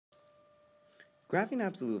Graphing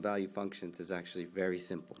absolute value functions is actually very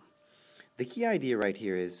simple. The key idea right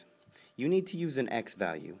here is you need to use an x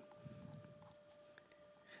value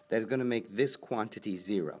that is going to make this quantity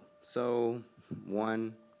 0. So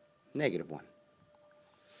 1, -1.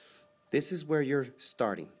 This is where you're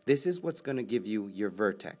starting. This is what's going to give you your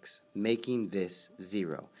vertex, making this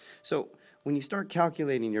 0. So when you start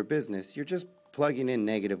calculating your business, you're just plugging in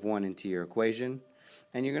 -1 into your equation,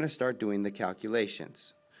 and you're going to start doing the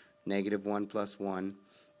calculations. -1 plus 1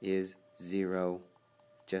 is 0,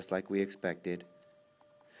 just like we expected.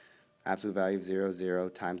 Absolute value of 0, 0,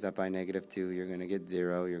 times that by -2, you're going to get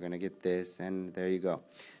 0, you're going to get this, and there you go.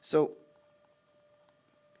 So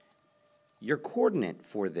your coordinate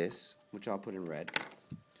for this, which I'll put in red,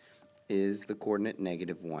 is the coordinate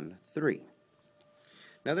 -1, 3.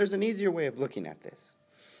 Now there's an easier way of looking at this.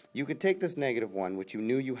 You could take this -1, which you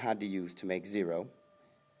knew you had to use to make 0.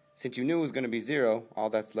 Since you knew it was going to be 0, all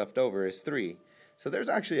that's left over is 3. So there's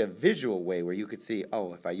actually a visual way where you could see,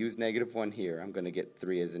 oh, if I use -1 here, I'm going to get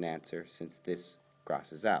 3 as an answer since this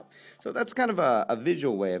crosses out. So that's kind of a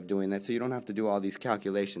visual way of doing that, so you don't have to do all these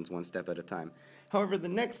calculations one step at a time. However, the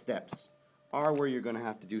next steps are where you're going to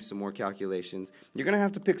have to do some more calculations. You're going to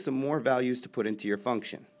have to pick some more values to put into your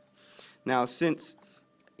function. Now, since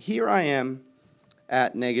here I am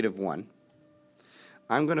at -1,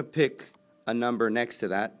 I'm going to pick a number next to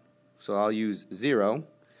that. So I'll use 0,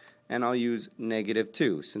 and I'll use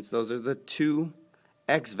 -2, since those are the two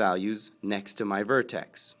x values next to my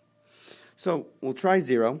vertex. So we'll try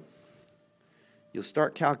 0. You'll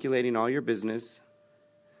start calculating all your business.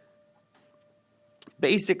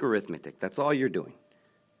 Basic arithmetic, that's all you're doing.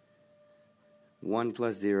 1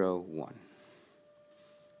 plus 0, 1.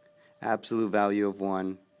 Absolute value of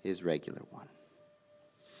 1 is regular 1.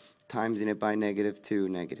 Timesing it by -2,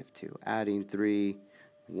 -2. Adding 3,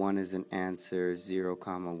 1 is an answer, 0,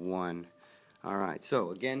 1. All right,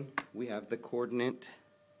 so again, we have the coordinate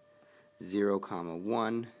 0,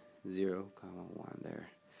 1, 0, 1.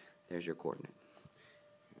 There's your coordinate.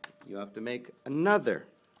 You have to make another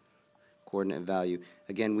coordinate value.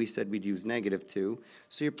 Again, we said we'd use -2,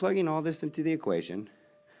 so you're plugging all this into the equation.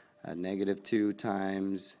 -2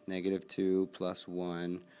 times -2 plus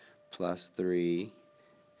 1 plus 3.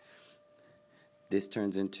 This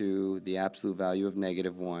turns into the absolute value of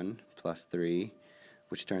 -1 plus 3,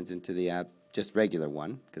 which turns into the just regular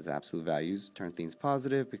 1, because absolute values turn things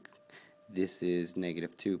positive. This is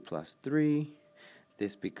 -2 plus 3.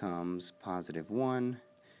 This becomes +1.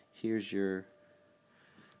 Here's your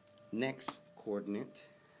next coordinate,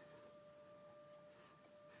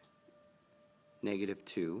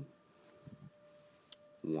 -2,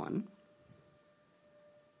 1.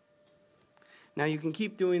 Now you can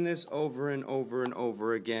keep doing this over and over and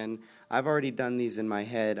over again. I've already done these in my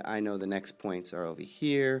head. I know the next points are over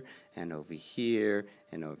here, and over here,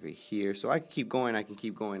 and over here. So I can keep going, I can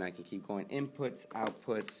keep going, I can keep going. Inputs,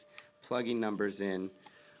 outputs, plugging numbers in.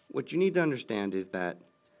 What you need to understand is that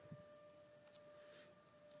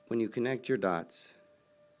when you connect your dots,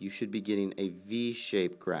 you should be getting a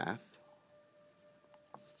V-shaped graph,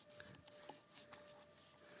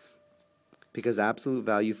 because absolute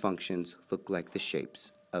value functions look like the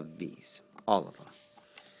shapes of V's, all of them.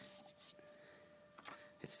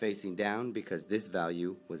 It's facing down because this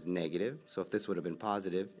value was negative, so if this would have been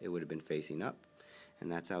positive, it would have been facing up,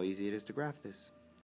 and that's how easy it is to graph this.